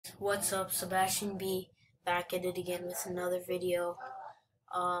What's up, Sebastian B, back at it again with another video.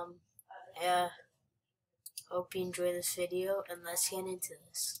 Yeah, hope you enjoy this video, and let's get into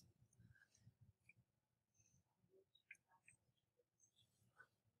this.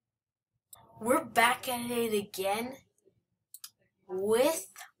 We're back at it again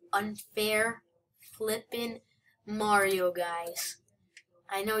with unfair flippin' Mario, guys.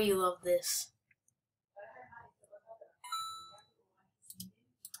 I know you love this.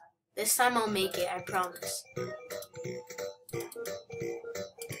 This time I'll make it, I promise.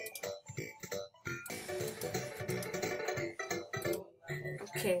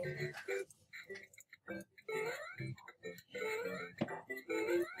 Okay.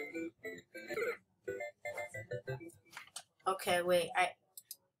 Okay, wait,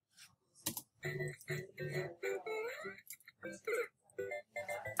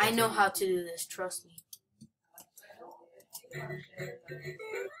 I know how to do this, trust me.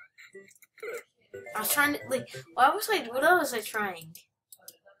 I was trying to, what else was I trying?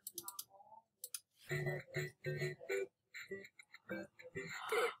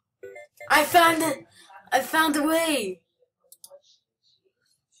 I found it! I found a way!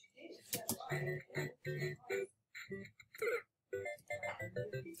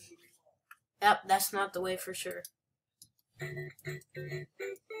 Yep, that's not the way for sure.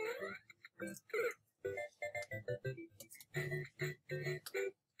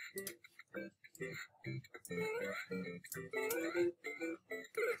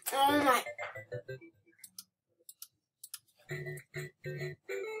 Oh my...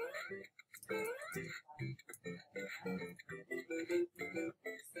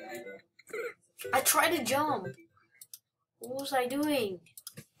 I tried to jump. What was I doing?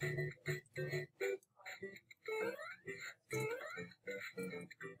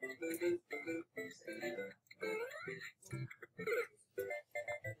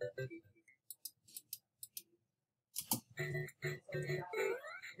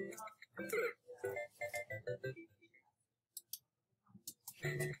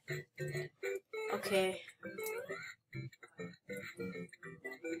 Okay.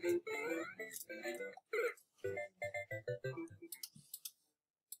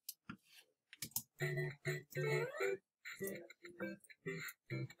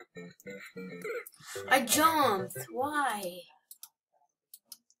 I jumped. Why?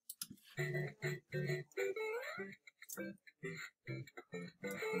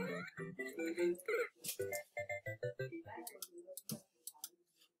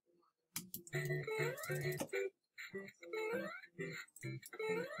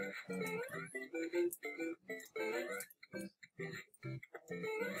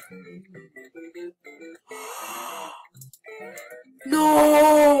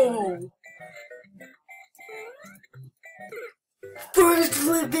 No! First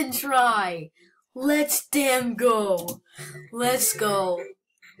flip and try. Let's damn go. Let's go.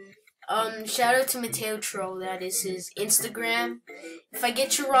 Shout out to Mateo Troll. That is his Instagram. If I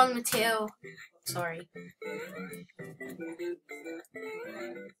get you wrong, Mateo, sorry.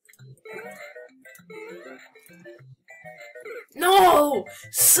 No!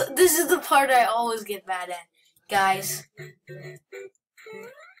 So, this is the part I always get bad at, guys.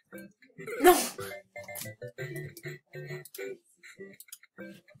 No!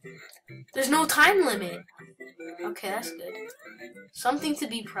 There's no time limit. Okay, that's good. Something to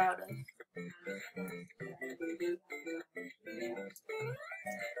be proud of.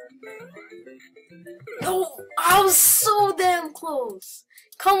 No! I was so damn close!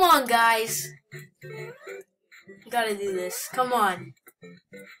 Come on, guys! You gotta do this. Come on.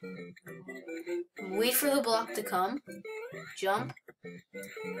 Wait for the block to come. Jump.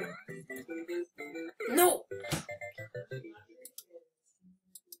 No!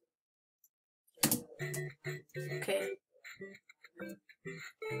 Okay.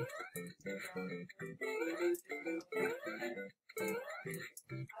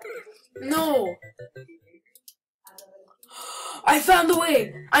 No! I found the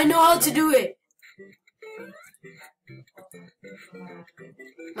way! I know how to do it!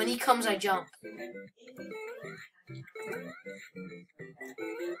 When he comes, I jump.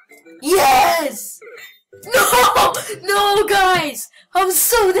 Yes! No! No, guys! I'm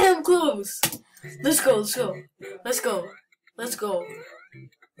so damn close! Let's go, let's go. Let's go. Let's go.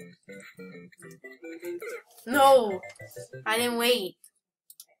 No! I didn't wait.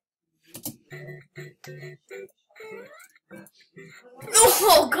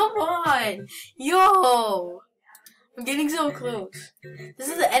 No! Come on! Yo! I'm getting so close. This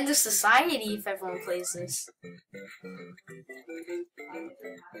is the end of society if everyone plays this.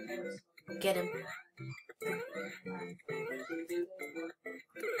 Get him.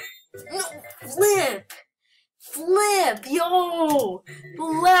 flip! Flip! Yo!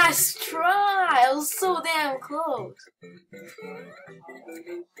 Last try! I was so damn close.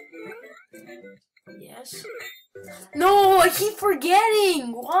 Yes. No, I keep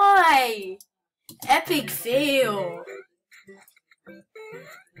forgetting! Why? Epic fail.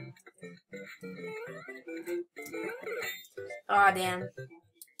 Aw, damn.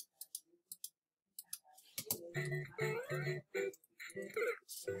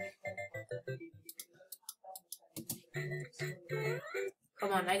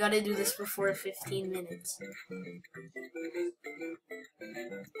 Come on, I gotta do this before 15 minutes.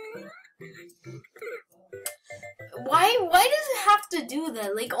 Why does it have to do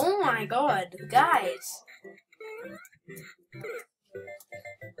that? Like, oh my god, guys.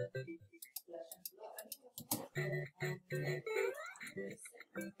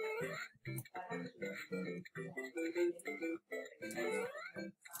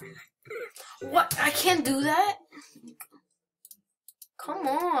 What? I can't do that? Come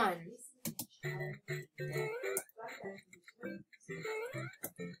on.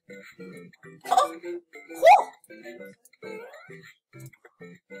 Oh. Oh.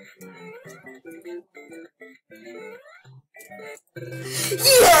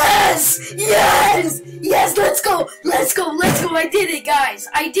 Yes! Yes! Yes! Let's go! Let's go! Let's go! I did it, guys!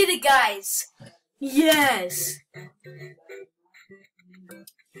 I did it, guys! Yes!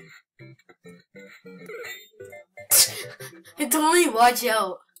 Totally watch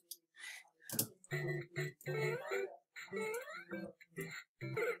out.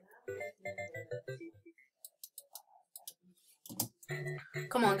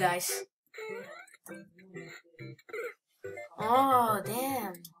 Come on, guys. Oh,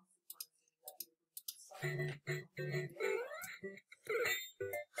 damn.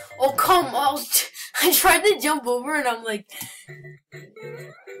 Oh, come on. I tried to jump over and I'm like...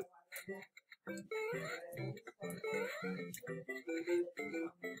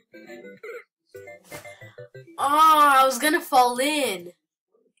 Oh, I was gonna fall in.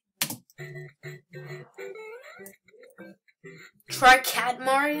 Try Cat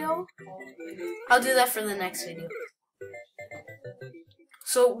Mario? I'll do that for the next video.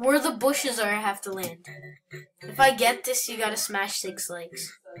 So, where the bushes are, I have to land. If I get this, you gotta smash 6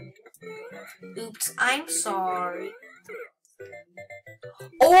 legs. Oops, I'm sorry.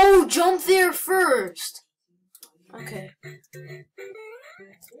 Oh, jump there first! Okay.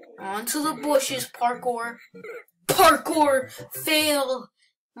 Onto the bushes, parkour. Parkour! Fail!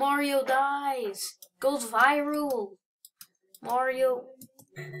 Mario dies! Goes viral! Mario...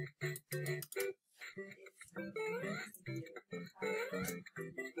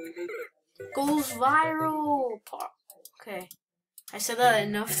 Goes viral! Okay. I said that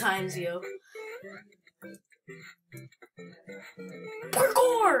enough times, yo.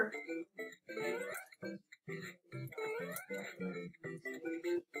 Parkour!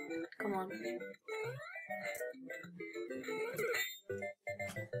 Come on.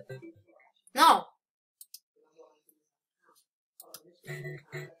 No!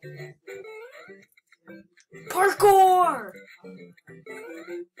 Parkour!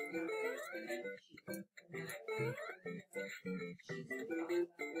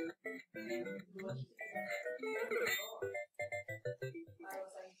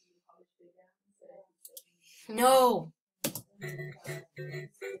 No!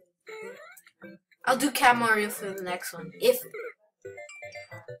 I'll do Cat Mario for the next one. If...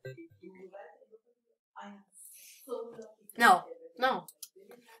 No. No.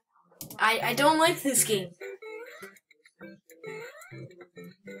 I don't like this game.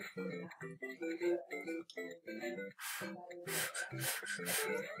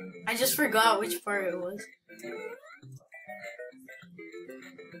 I just forgot which part it was.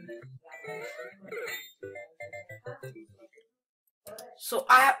 So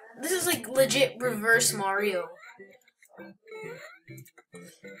this is like legit reverse Mario.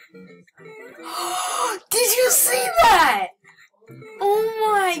 Did you see that? Oh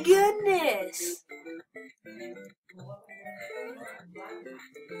my goodness.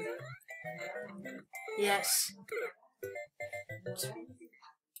 Yes.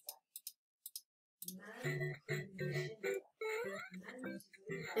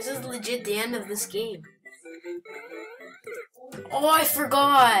 This is legit the end of this game. Oh, I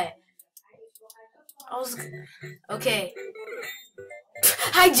forgot. Okay.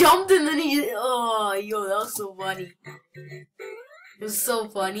 I jumped and then oh, yo, that was so funny. It was so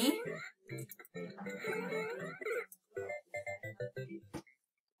funny.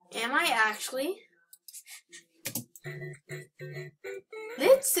 Am I actually?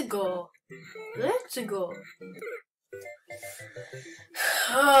 Let's go. Let's go.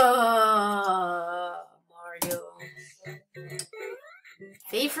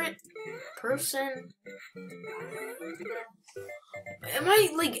 favorite person? Am I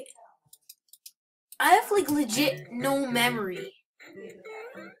like... I have like legit no memory.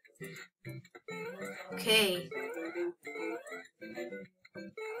 Okay.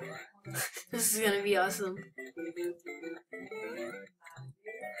 This is gonna be awesome.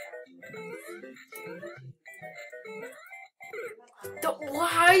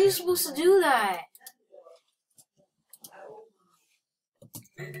 How are you supposed to do that?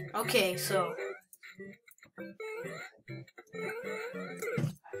 Okay, so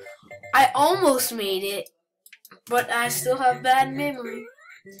I almost made it, but I still have bad memory.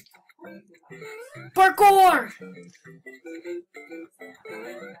 Parkour!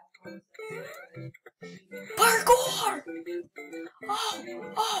 Parkour!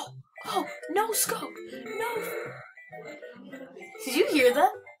 Oh, no scope! No! Did you hear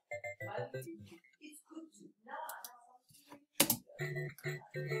that?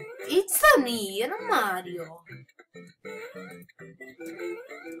 It's me, Mario.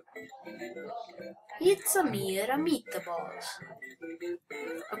 It's me, Meatballs.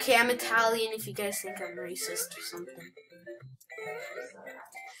 Okay, I'm Italian if you guys think I'm racist or something.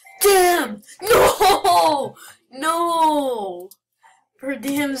 Damn! No! No! For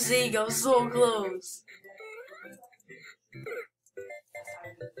damn sake, I was so close.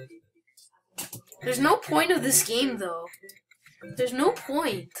 There's no point of this game, though. There's no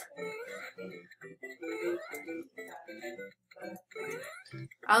point.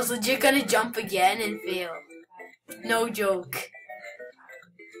 I was legit gonna jump again and fail. No joke.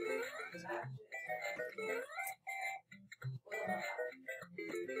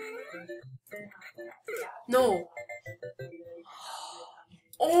 No.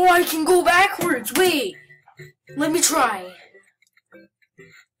 Oh, I can go backwards. Wait. Let me try.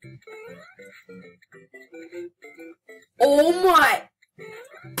 Oh my.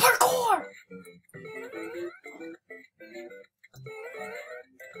 Parkour.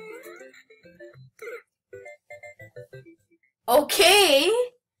 Okay.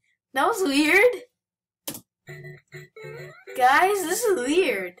 That was weird. Guys, this is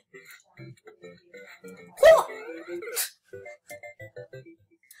weird. Oh.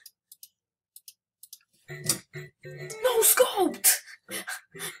 No scoped!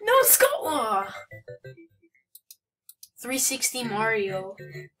 No scope! 360 Mario.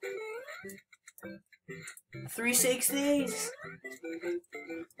 360s.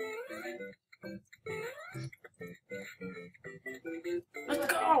 Let's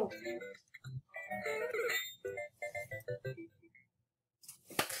go!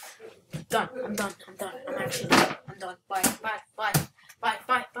 Done. I'm done. I'm actually done. I'm done. Bye.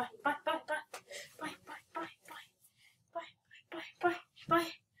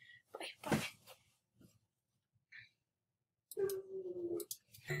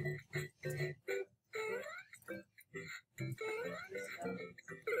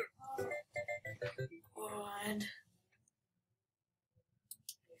 God.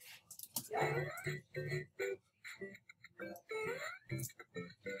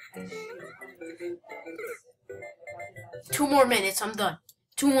 Two more minutes, I'm done.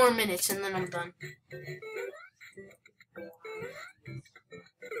 2 more minutes and then I'm done.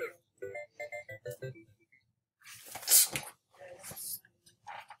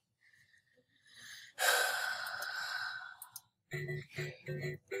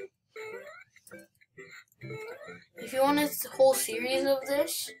 If you want a whole series of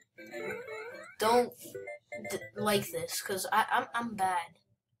this, don't like this, cause I'm bad.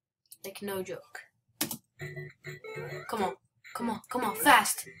 Like, no joke. Come on,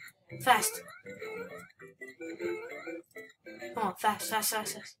 fast. Come on, fast.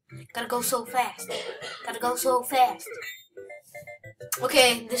 Gotta go so fast.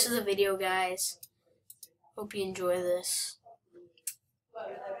 Okay, this is a video, guys. Hope you enjoy this.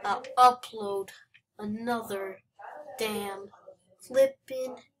 I'll upload another damn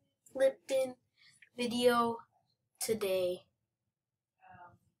flippin' video today.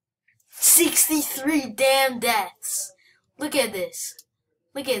 63 damn deaths. Look at this.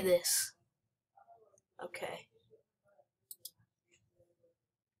 Okay.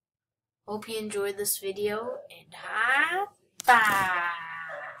 Hope you enjoyed this video, and bye.